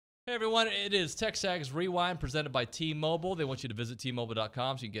Hey everyone, it is TexAgs Rewind presented by T-Mobile. They want you to visit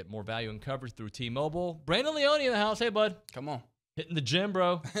T-Mobile.com so you can get more value and coverage through T-Mobile. Brandon Leone in the house. Hey, bud. Come on. Hitting the gym,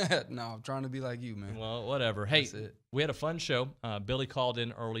 bro. No, I'm trying to be like you, man. Well, whatever. Hey, we had a fun show. Billy called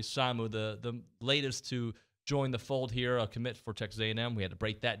in early. Samu, the latest to join the fold here, a commit for Texas A&M. We had to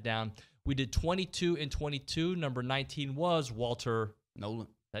break that down. We did 22 and 22. Number 19 was Walter Nolan.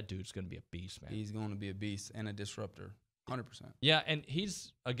 That dude's going to be a beast, man. He's going to be a beast and a disruptor. 100%. Yeah, and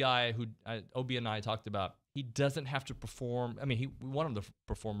he's a guy who Obi and I talked about. He doesn't have to perform. I mean, we want him to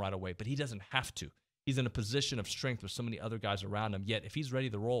perform right away, but he doesn't have to. He's in a position of strength with so many other guys around him. Yet, if he's ready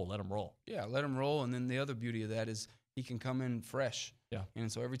to roll, let him roll. Yeah, let him roll. And then the other beauty of that is he can come in fresh. Yeah.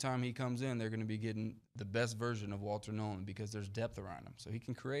 And so every time he comes in, they're going to be getting the best version of Walter Nolan because there's depth around him. So he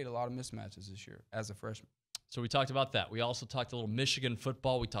can create a lot of mismatches this year as a freshman. So we talked about that. We also talked a little Michigan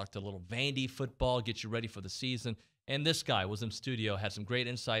football. We talked a little Vandy football, get you ready for the season. And this guy was in studio, had some great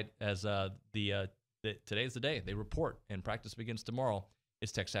insight as today's the day. They report, and practice begins tomorrow.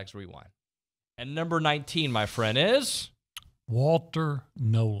 It's TexAgs Rewind. And number 19, my friend, is? Walter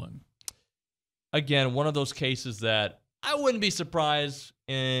Nolan. Again, one of those cases that I wouldn't be surprised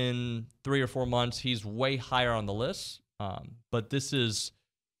in 3 or 4 months. He's way higher on the list. But this is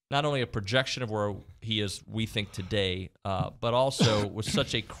not only a projection of where he is, we think, today, but also with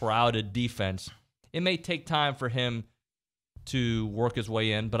such a crowded defense, it may take time for him to work his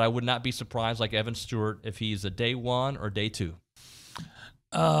way in, but I would not be surprised, like Evan Stewart, if he's a day 1 or day 2.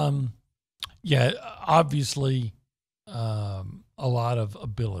 Yeah, obviously a lot of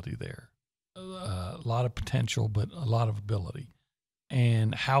ability there, a lot of potential, but a lot of ability.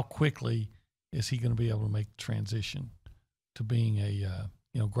 And how quickly is he going to be able to make the transition to being a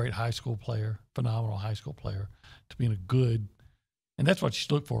great high school player, phenomenal high school player, to being a good, and that's what you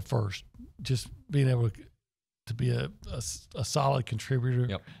should look for first, just being able to be a solid contributor,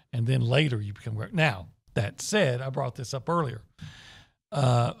 yep. And then later you become great. Now, that said, I brought this up earlier.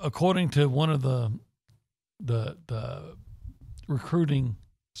 According to one of the recruiting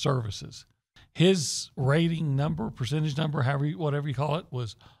services, his rating number, percentage number, whatever you call it,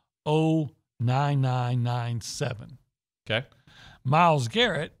 was 0.9997. Okay. Myles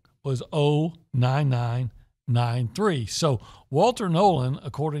Garrett was 0.9993. So Walter Nolan,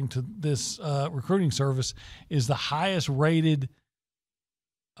 according to this recruiting service, is the highest rated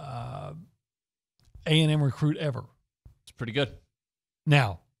A&M recruit ever. It's pretty good.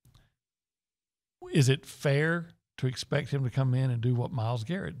 Now, is it fair to expect him to come in and do what Myles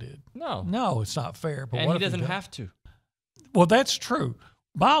Garrett did? No, it's not fair. But and he doesn't have to. Well, that's true.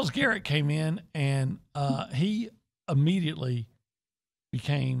 Myles Garrett came in and he immediately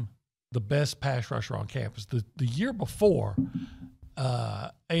became the best pass rusher on campus. The year before,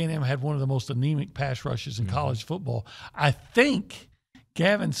 A&M had one of the most anemic pass rushes in college football. I think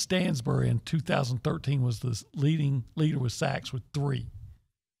Gavin Stansbury in 2013 was the leader with sacks with 3.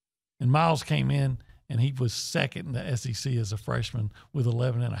 And Myles came in, and he was second in the SEC as a freshman with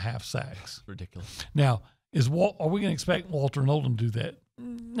 11.5 sacks. Ridiculous. Now, are we going to expect Walter Nolan to do that?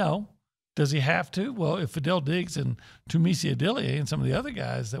 No. Does he have to? Well, if Fidel Diggs and Tumisi Adelie and some of the other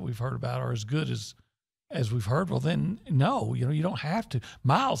guys that we've heard about are as good as we've heard, well, then no, you don't have to.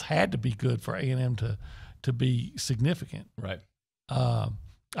 Myles had to be good for A&M to be significant. Right. I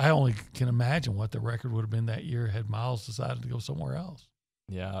only can imagine what the record would have been that year had Myles decided to go somewhere else.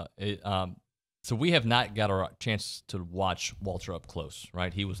 Yeah. So we have not got a chance to watch Walter up close,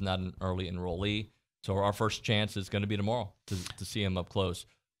 right? He was not an early enrollee. So our first chance is going to be tomorrow to see him up close.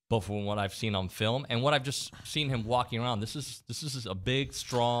 But from what I've seen on film and what I've just seen him walking around, this is a big,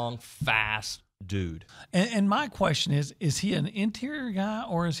 strong, fast dude. And my question is he an interior guy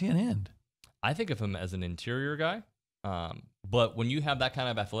or is he an end? I think of him as an interior guy. But when you have that kind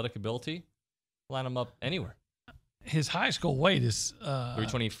of athletic ability, line him up anywhere. His high school weight is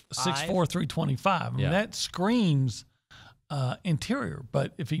 325? 6'4", 325. I mean, that screams interior.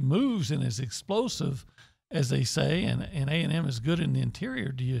 But if he moves and is explosive, as they say, and A&M is good in the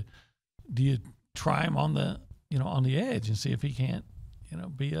interior, do you try him on the edge and see if he can't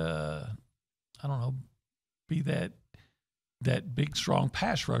be that big strong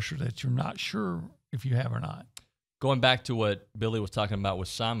pass rusher that you're not sure if you have or not. Going back to what Billy was talking about with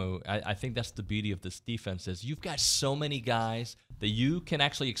Samu, I think that's the beauty of this defense is you've got so many guys that you can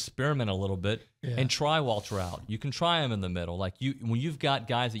actually experiment a little bit and try Walter out. You can try him in the middle. When you've got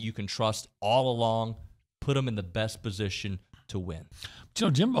guys that you can trust all along, put them in the best position to win.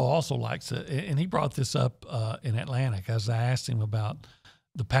 Jimbo also likes it, and he brought this up in Atlanta because I asked him about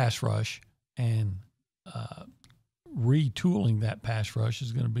the pass rush, and retooling that pass rush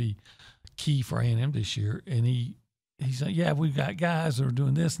is going to be key for A&M this year, and he he said, yeah, we've got guys that are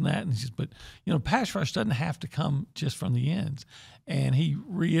doing this and that. And he says, but, pass rush doesn't have to come just from the ends. And he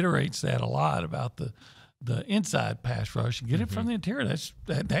reiterates that a lot about the inside pass rush. Get it from the interior.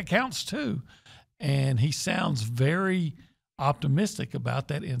 That counts too. And he sounds very optimistic about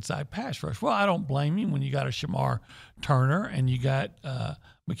that inside pass rush. Well, I don't blame him when you got a Shamar Turner and you got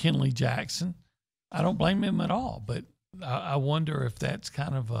McKinley Jackson. I don't blame him at all. But I wonder if that's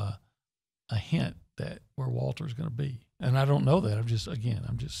kind of a hint that where Walter's going to be. And I don't know that. I'm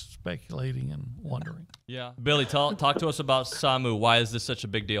just speculating and wondering. Yeah. Billy, talk to us about Samu. Why is this such a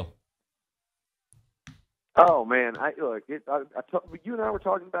big deal? Oh, man. You and I were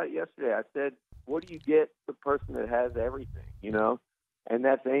talking about it yesterday. I said, what do you get the person that has everything, And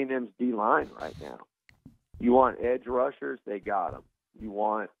that's A&M's D-line right now. You want edge rushers, they got them. You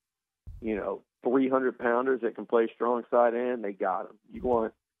want, 300-pounders that can play strong side end, they got them. You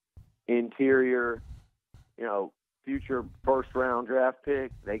want interior, future first-round draft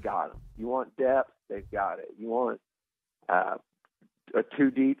pick, they got them. You want depth, they've got it. You want a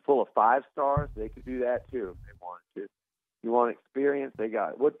 2-deep full of 5-stars, they could do that too if they wanted to. You want experience, they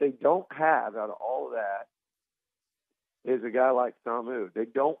got it. What they don't have out of all of that is a guy like Samu. They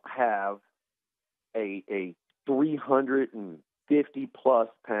don't have a 350-plus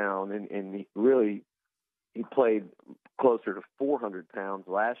pound, and he played closer to 400 pounds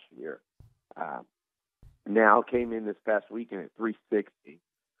last year. Now came in this past weekend at 360.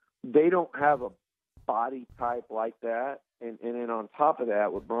 They don't have a body type like that. And then on top of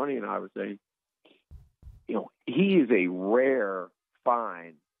that, what Bronny and I were saying, he is a rare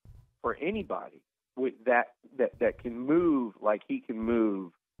find for anybody with that can move like he can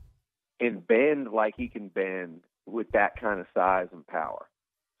move and bend like he can bend with that kind of size and power.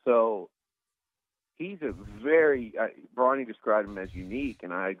 So he's a very Bronny described him as unique,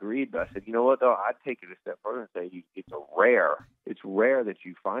 and I agreed. But I said, you know what, though? I'd take it a step further and say it's rare. It's rare that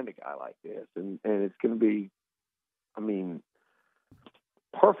you find a guy like this, and it's going to be,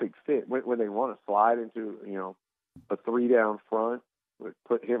 perfect fit when they want to slide into a 3-down front. Would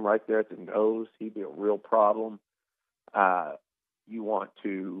put him right there at the nose. He'd be a real problem. You want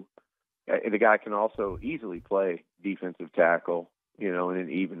to. The guy can also easily play defensive tackle, in an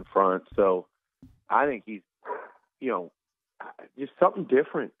even front. So I think he's, just something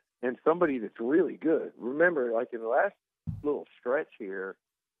different and somebody that's really good. Remember, like in the last little stretch here,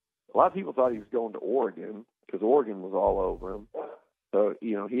 a lot of people thought he was going to Oregon because Oregon was all over him. So,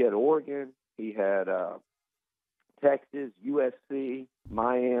 he had Oregon, he had Texas, USC,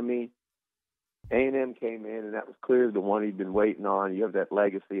 Miami. A&M came in, and that was clearly the one he'd been waiting on. You have that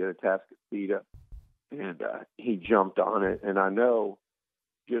legacy of Atascocita, and he jumped on it. And I know,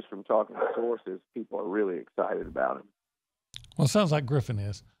 just from talking to sources, people are really excited about him. Well, it sounds like Griffin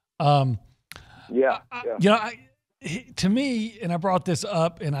is. Yeah. To me, and I brought this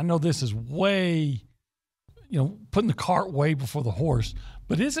up, and I know this is way, putting the cart way before the horse,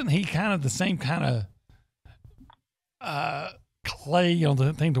 but isn't he kind of the same kind of clay,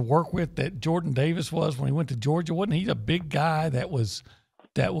 the thing to work with that Jordan Davis was when he went to Georgia? Wasn't he a big guy that was,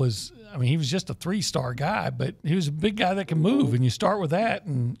 he was just a 3-star guy, but he was a big guy that can move, and you start with that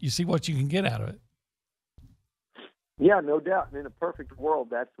and you see what you can get out of it. Yeah, no doubt. And in a perfect world,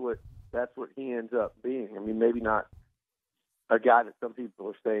 that's what he ends up being. Maybe not a guy that some people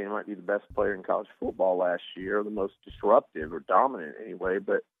are saying might be the best player in college football last year, or the most disruptive or dominant anyway.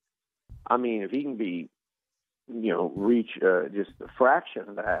 But if he can be, reach just a fraction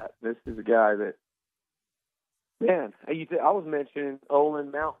of that, this is a guy that, man, I was mentioning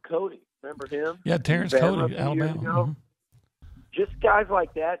Olin Mount Cody. Remember him? Yeah, Terrence Cody, Alabama. Mm-hmm. Just guys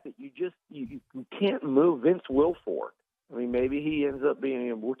like that you can't move. Vince Wilfork. Maybe he ends up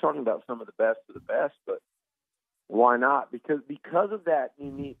being. We're talking about some of the best, but why not? Because of that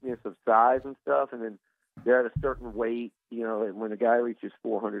uniqueness of size and stuff, and then they're at a certain weight. When a guy reaches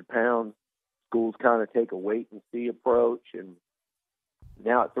 400 pounds, schools kind of take a wait and see approach. And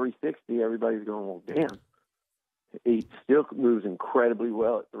now at 360, everybody's going, well, damn. He still moves incredibly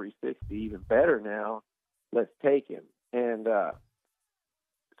well at 360, even better now. Let's take him. And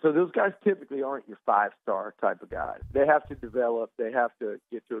so those guys typically aren't your 5-star type of guys. They have to develop. They have to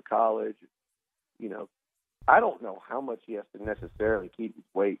get to a college. I don't know how much he has to necessarily keep his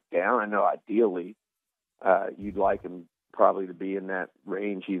weight down. I know ideally you'd like him probably to be in that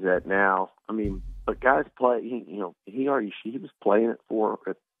range he's at now. But guys play. He was playing at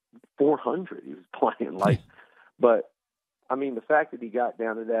 400. He was playing like. But the fact that he got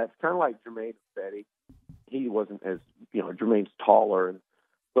down to that, it's kind of like Jermaine Betty. He wasn't as, Jermaine's taller,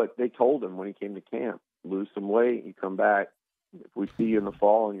 but they told him when he came to camp, lose some weight, you come back. If we see you in the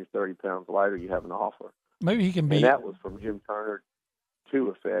fall and you're 30 pounds lighter, you have an offer. Maybe he can be. And that was from Jim Turner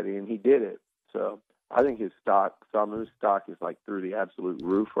to Effetti, and he did it. So I think his stock, Samu's stock, is like through the absolute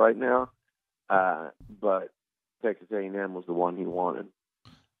roof right now. But Texas A&M was the one he wanted.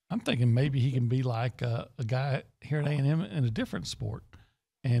 I'm thinking maybe he can be like a guy here at A&M in a different sport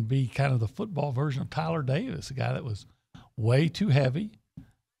and be kind of the football version of Tyler Davis, a guy that was way too heavy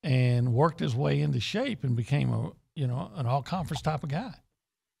and worked his way into shape and became an all-conference type of guy.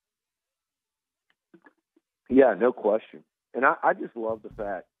 Yeah, no question. And I just love the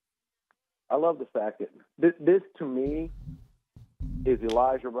fact. I love the fact that this to me is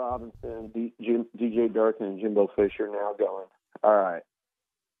Elijah Robinson, DJ Durkin, and Jimbo Fisher now going, all right,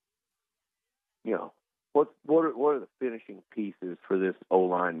 what are the finishing pieces for this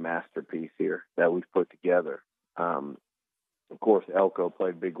O-line masterpiece here that we've put together? Of course, Elko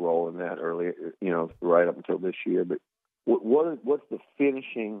played a big role in that earlier, right up until this year. But what's the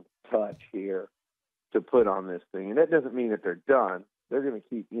finishing touch here to put on this thing? And that doesn't mean that they're done. They're going to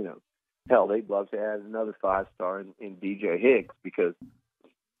keep, hell, they'd love to add another 5-star in DJ Hicks because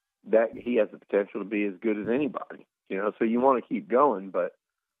that he has the potential to be as good as anybody. So you want to keep going, but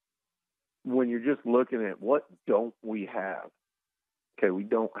when you're just looking at what don't we have? Okay, we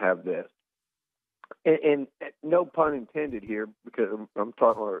don't have this. And no pun intended here because I'm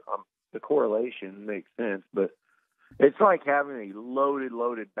talking the correlation makes sense, but it's like having a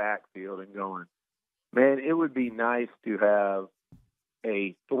loaded backfield and going, man, it would be nice to have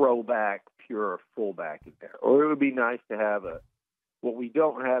a throwback pure fullback in there. Or it would be nice to have what we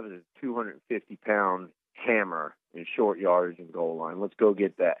don't have is a 250-pound hammer in short yardage and goal line. Let's go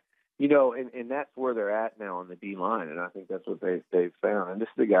get that. And that's where they're at now on the D-line, and I think that's what they've found. And this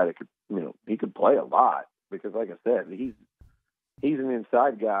is a guy that could, he could play a lot because, like I said, he's an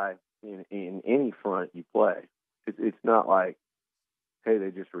inside guy in any front you play. It's not like, hey,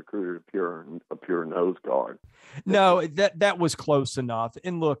 they just recruited a pure nose guard. No, that was close enough.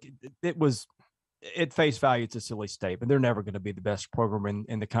 And look, it was at face value, it's a silly statement. They're never going to be the best program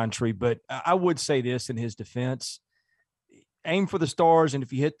in the country. But I would say this in his defense. Aim for the stars, and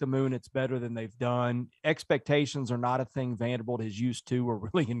if you hit the moon, it's better than they've done. Expectations are not a thing Vanderbilt is used to or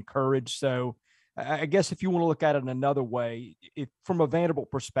really encouraged. So I guess if you want to look at it in another way, from a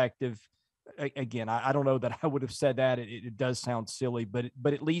Vanderbilt perspective, again, I don't know that I would have said that. It does sound silly, but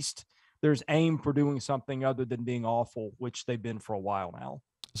at least there's aim for doing something other than being awful, which they've been for a while now.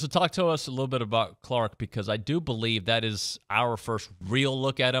 So talk to us a little bit about Clark, because I do believe that is our first real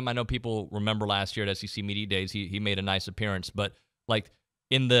look at him. I know people remember last year at SEC Media Days, he made a nice appearance, but like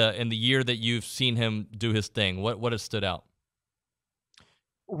in the year that you've seen him do his thing, what has stood out?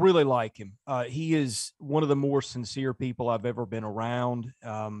 Really like him. He is one of the more sincere people I've ever been around.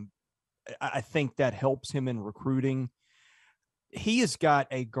 I think that helps him in recruiting. He has got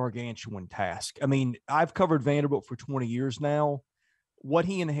a gargantuan task. I mean, I've covered Vanderbilt for 20 years now. What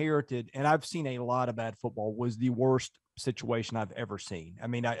he inherited, and I've seen a lot of bad football, was the worst situation I've ever seen. I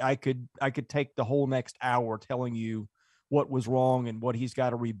mean, I could take the whole next hour telling you what was wrong and what he's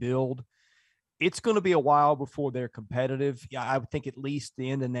got to rebuild. It's going to be a while before they're competitive. Yeah, I would think at least the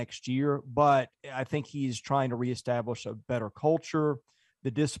end of next year, but I think he's trying to reestablish a better culture.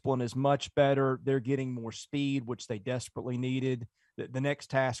 The discipline is much better. They're getting more speed, which they desperately needed. The next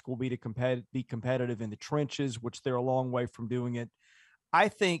task will be to be competitive in the trenches, which they're a long way from doing it. I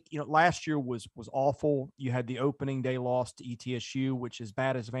think, last year was awful. You had the opening day loss to ETSU, which, as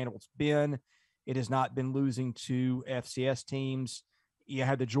bad as Vanderbilt's been, it has not been losing to FCS teams. You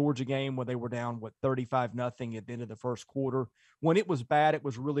had the Georgia game where they were down, 35-0 at the end of the first quarter. When it was bad, it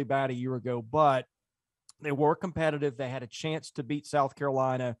was really bad a year ago, but they were competitive. They had a chance to beat South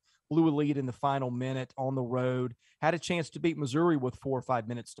Carolina, blew a lead in the final minute on the road, had a chance to beat Missouri with 4 or 5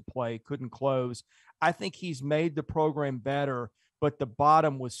 minutes to play, couldn't close. I think he's made the program better, but the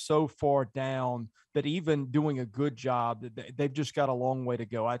bottom was so far down that even doing a good job, they've just got a long way to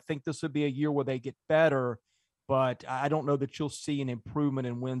go. I think this would be a year where they get better, but I don't know that you'll see an improvement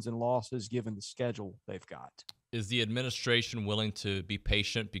in wins and losses given the schedule they've got. Is the administration willing to be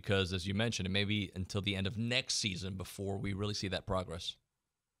patient? Because, as you mentioned, it may be until the end of next season before we really see that progress.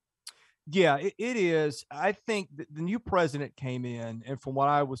 Yeah, it is. I think the new president came in, and from what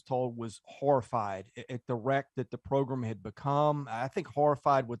I was told, was horrified at the wreck that the program had become. I think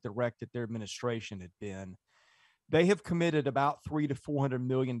horrified with the wreck that their administration had been. They have committed about $300 to $400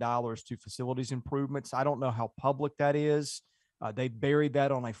 million to facilities improvements. I don't know how public that is. They buried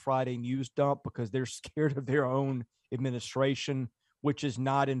that on a Friday news dump because they're scared of their own administration, which is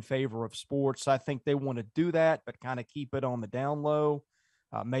not in favor of sports. I think they want to do that, but kind of keep it on the down low.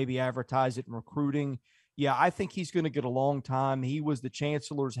 Maybe advertise it in recruiting. Yeah, I think he's going to get a long time. He was the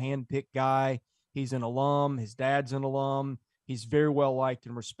chancellor's handpicked guy. He's an alum. His dad's an alum. He's very well liked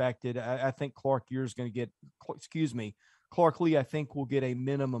and respected. I think Clark Lee, I think will get a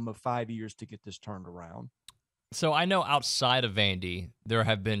minimum of 5 years to get this turned around. So I know outside of Vandy, there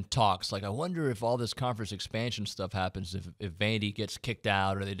have been talks. Like, I wonder if all this conference expansion stuff happens, if Vandy gets kicked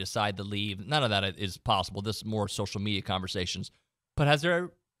out or they decide to leave. None of that is possible. This is more social media conversations. But has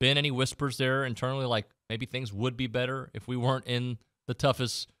there been any whispers there internally, like maybe things would be better if we weren't in the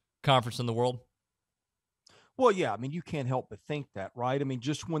toughest conference in the world? Well, yeah, I mean, you can't help but think that, right? I mean,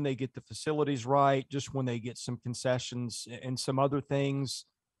 just when they get the facilities right, just when they get some concessions and some other things,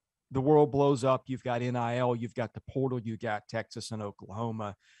 the world blows up. You've got NIL, you've got the portal, you got Texas and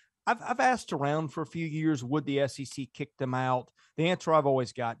Oklahoma. I've asked around for a few years, would the SEC kick them out? The answer I've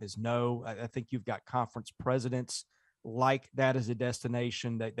always gotten is no. I think you've got conference presidents like that as a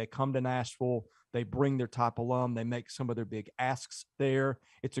destination. They come to Nashville, they bring their top alum, they make some of their big asks there.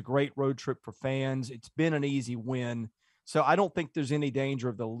 It's a great road trip for fans. It's been an easy win. So I don't think there's any danger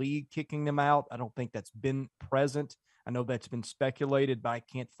of the league kicking them out. I don't think that's been present. I know that's been speculated, but I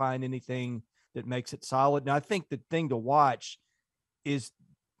can't find anything that makes it solid. Now, I think the thing to watch is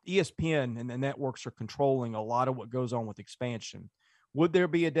ESPN and the networks are controlling a lot of what goes on with expansion. Would there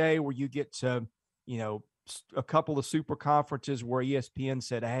be a day where you get to, a couple of super conferences where ESPN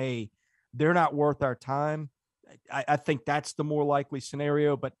said, hey, they're not worth our time? I think that's the more likely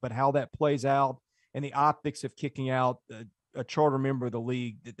scenario, but how that plays out and the optics of kicking out a charter member of the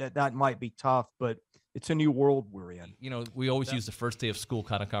league, that might be tough, but it's a new world we're in. We always use the first day of school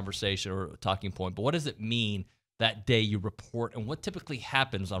kind of conversation or talking point, but what does it mean that day you report, and what typically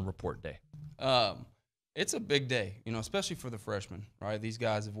happens on report day? It's a big day, especially for the freshmen, right? These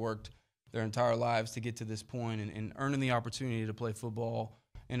guys have worked their entire lives to get to this point, and earning the opportunity to play football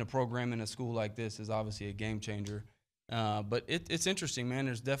in a program in a school like this is obviously a game changer. But it's interesting, man.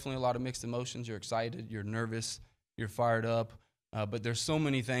 There's definitely a lot of mixed emotions. You're excited, you're nervous, you're fired up. But there's so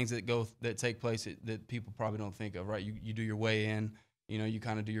many things that take place that people probably don't think of, right? You do your weigh in, you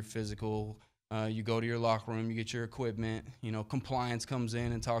kind of do your physical, you go to your locker room, you get your equipment, compliance comes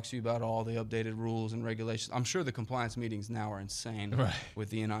in and talks to you about all the updated rules and regulations. I'm sure the compliance meetings now are insane with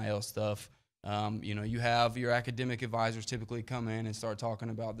the NIL stuff. You have your academic advisors typically come in and start talking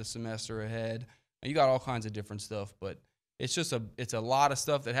about the semester ahead. You got all kinds of different stuff, but it's a lot of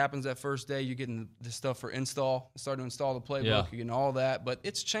stuff that happens that first day. You're getting the stuff for starting to install the playbook. You're getting all that, but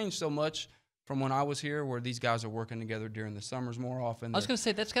it's changed so much from when I was here, where these guys are working together during the summers more often. I was going to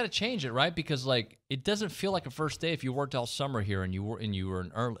say that's got to change it, right? Because it doesn't feel like a first day if you worked all summer here and you were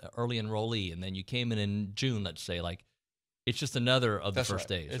an early enrollee, and then you came in June, let's say. It's just another of the first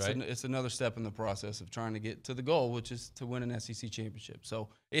days, right? It's another step in the process of trying to get to the goal, which is to win an SEC championship. So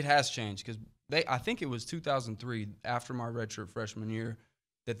it has changed because I think it was 2003, after my redshirt freshman year,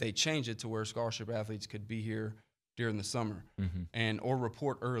 that they changed it to where scholarship athletes could be here during the summer or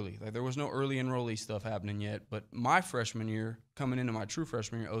report early. There was no early enrollee stuff happening yet. But my freshman year, coming into my true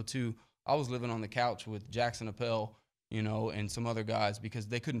freshman year, 2002, I was living on the couch with Jackson Appel, and some other guys because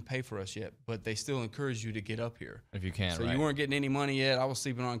they couldn't pay for us yet, but they still encourage you to get up here if you can. So you weren't getting any money yet. I was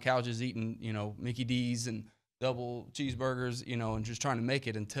sleeping on couches, eating, Mickey D's and double cheeseburgers, and just trying to make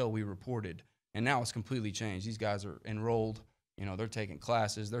it until we reported. And now it's completely changed. These guys are enrolled. They're taking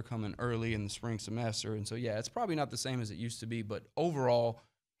classes. They're coming early in the spring semester. And so, yeah, it's probably not the same as it used to be. But overall,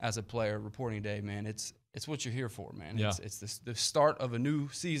 as a player, reporting day, man, it's what you're here for, man. Yeah. It's the start of a new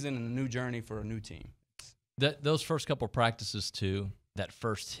season and a new journey for a new team. Those first couple of practices, too, that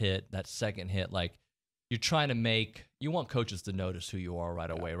first hit, that second hit, you're trying to you want coaches to notice who you are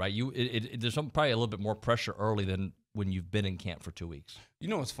right away, right? There's probably a little bit more pressure early than when you've been in camp for 2 weeks.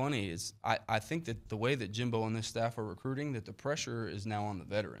 What's funny is I think that the way that Jimbo and this staff are recruiting, that the pressure is now on the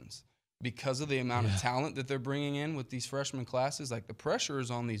veterans because of the amount of talent that they're bringing in with these freshman classes. The pressure is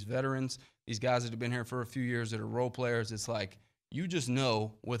on these veterans, these guys that have been here for a few years that are role players. It's you just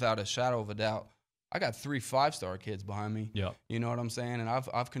know without a shadow of a doubt, I got 3 5-star kids behind me. Yeah. You know what I'm saying? And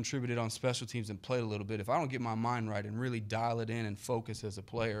I've contributed on special teams and played a little bit. If I don't get my mind right and really dial it in and focus as a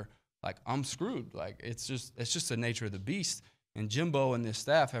player, I'm screwed. It's just the nature of the beast. And Jimbo and this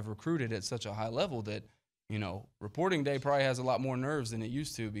staff have recruited at such a high level that, reporting day probably has a lot more nerves than it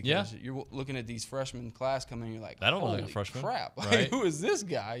used to because you're looking at these freshman class coming in, you're like, I don't holy look like a freshman. Crap. Right? Who is this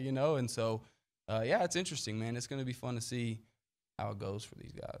guy? And so, it's interesting, man. It's going to be fun to see how it goes for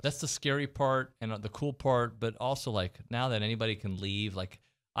these guys. That's the scary part and the cool part, but also now that anybody can leave,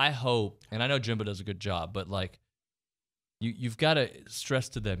 I hope, and I know Jimbo does a good job, but you've got to stress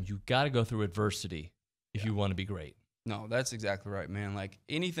to them, you've got to go through adversity if you want to be great. No, that's exactly right, man.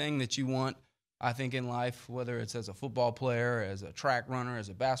 Anything that you want I think in life, whether it's as a football player, as a track runner, as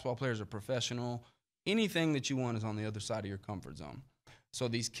a basketball player, as a professional, anything that you want is on the other side of your comfort zone. So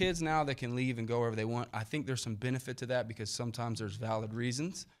these kids now that can leave and go wherever they want, I think there's some benefit to that because sometimes there's valid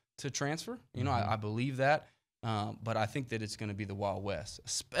reasons to transfer. You know, I believe that. But I think that it's going to be the Wild West,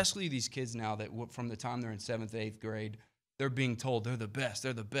 especially these kids now that from the time they're in 7th, 8th grade, they're being told they're the best.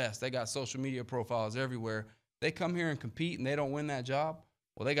 They're the best. They got social media profiles everywhere. They come here and compete and they don't win that job.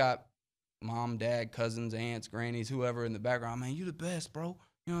 Well, they got mom, dad, cousins, aunts, grannies, whoever in the background. Man, you the best, bro.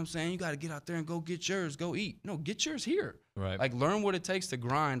 You know what I'm saying? You got to get out there and go get yours. Go eat. No, get yours here. Right. Like, learn what it takes to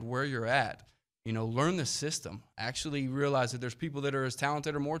grind where you're at. You know, learn the system. Actually realize that there's people that are as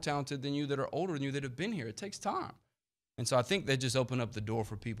talented or more talented than you that are older than you that have been here. It takes time. And so I think they just open up the door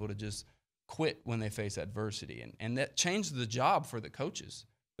for people to just quit when they face adversity. And that changed the job for the coaches.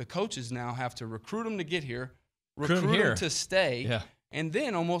 The coaches now have to recruit them to get here, recruit them to stay, and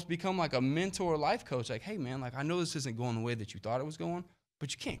then almost become like a mentor life coach. Like, hey, man, like, I know this isn't going the way that you thought it was going,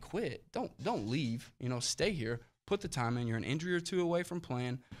 but you can't quit. Don't leave. You know, stay here. Put the time in. You're an injury or two away from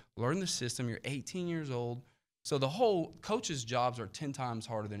playing. Learn the system. You're 18 years old. So the whole coach's jobs are 10 times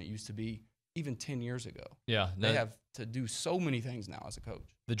harder than it used to be even 10 years ago. Yeah. They have to do so many things now as a coach.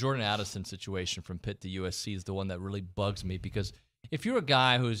 The Jordan Addison situation from Pitt to USC is the one that really bugs me because if you're a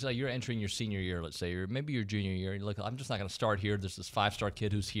guy who's you're entering your senior year, let's say, or maybe your junior year, and you're like, I'm just not going to start here. There's this 5-star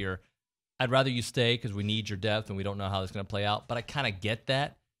kid who's here. I'd rather you stay because we need your depth and we don't know how it's going to play out. But I kind of get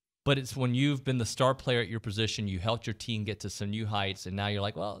that. But it's when you've been the star player at your position, you helped your team get to some new heights, and now you're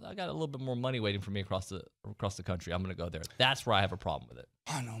like, well, I got a little bit more money waiting for me across the country. I'm going to go there. That's where I have a problem with it.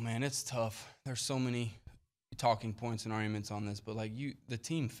 I know, man. It's tough. There's so many talking points and arguments on this, but like the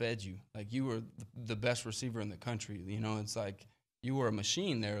team fed you. Like, you were the best receiver in the country. You know, it's like you were a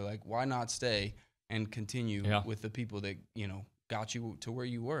machine there. Like, why not stay and continue with the people that, you know, got you to where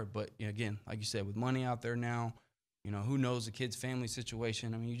you were? But again, like you said, with money out there now, you know, who knows the kid's family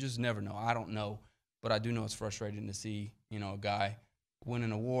situation? I mean, you just never know. I don't know, but I do know it's frustrating to see, you know, a guy win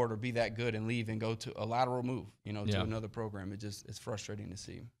an award or be that good and leave and go to a lateral move, you know, to another program. It's frustrating to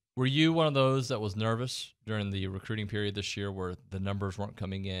see. Were you one of those that was nervous during the recruiting period this year where the numbers weren't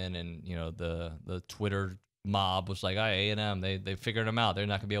coming in and, you know, the Twitter mob was like, A&M, they figured them out. They're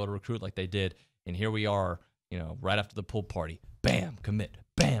not going to be able to recruit like they did. And here we are, you know, right after the pool party. Bam, commit.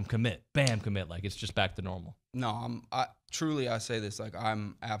 Bam, commit. Bam, commit. Like, it's just back to normal. No, I say this, like,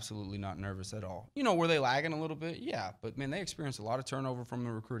 I'm absolutely not nervous at all. You know, were they lagging a little bit? Yeah, but man, they experienced a lot of turnover from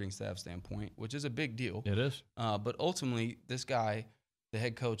the recruiting staff standpoint, which is a big deal. It is. But ultimately, this guy, the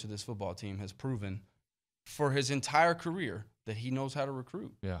head coach of this football team, has proven for his entire career that he knows how to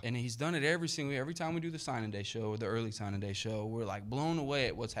recruit. Yeah. And he's done it every time we do the signing day show or the early signing day show, we're like blown away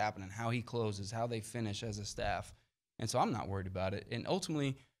at what's happening, how he closes, how they finish as a staff. And so I'm not worried about it. And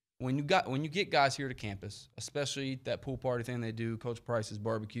ultimately, when you get guys here to campus, especially that pool party thing they do, Coach Price's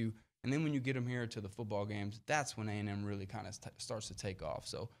barbecue, and then when you get them here to the football games, that's when A&M really kind of starts to take off.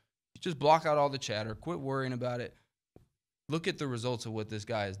 So you just block out all the chatter, quit worrying about it, look at the results of what this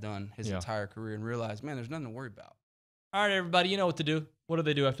guy has done his entire career and realize, man, there's nothing to worry about. All right, everybody, you know what to do. What do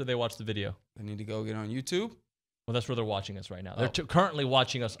they do after they watch the video? They need to go get on YouTube. Well, that's where they're watching us right now. They're currently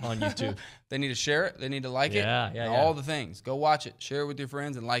watching us on YouTube. They need to share it. They need to like it. All the things. Go watch it. Share it with your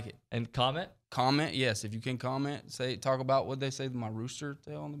friends and like it. And comment? Comment, yes. If you can comment, talk about what they say, my rooster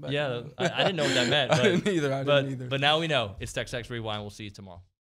tail on the back. Yeah, I didn't know what that meant. But, I didn't either. But now we know. It's TexAgs Rewind. We'll see you tomorrow.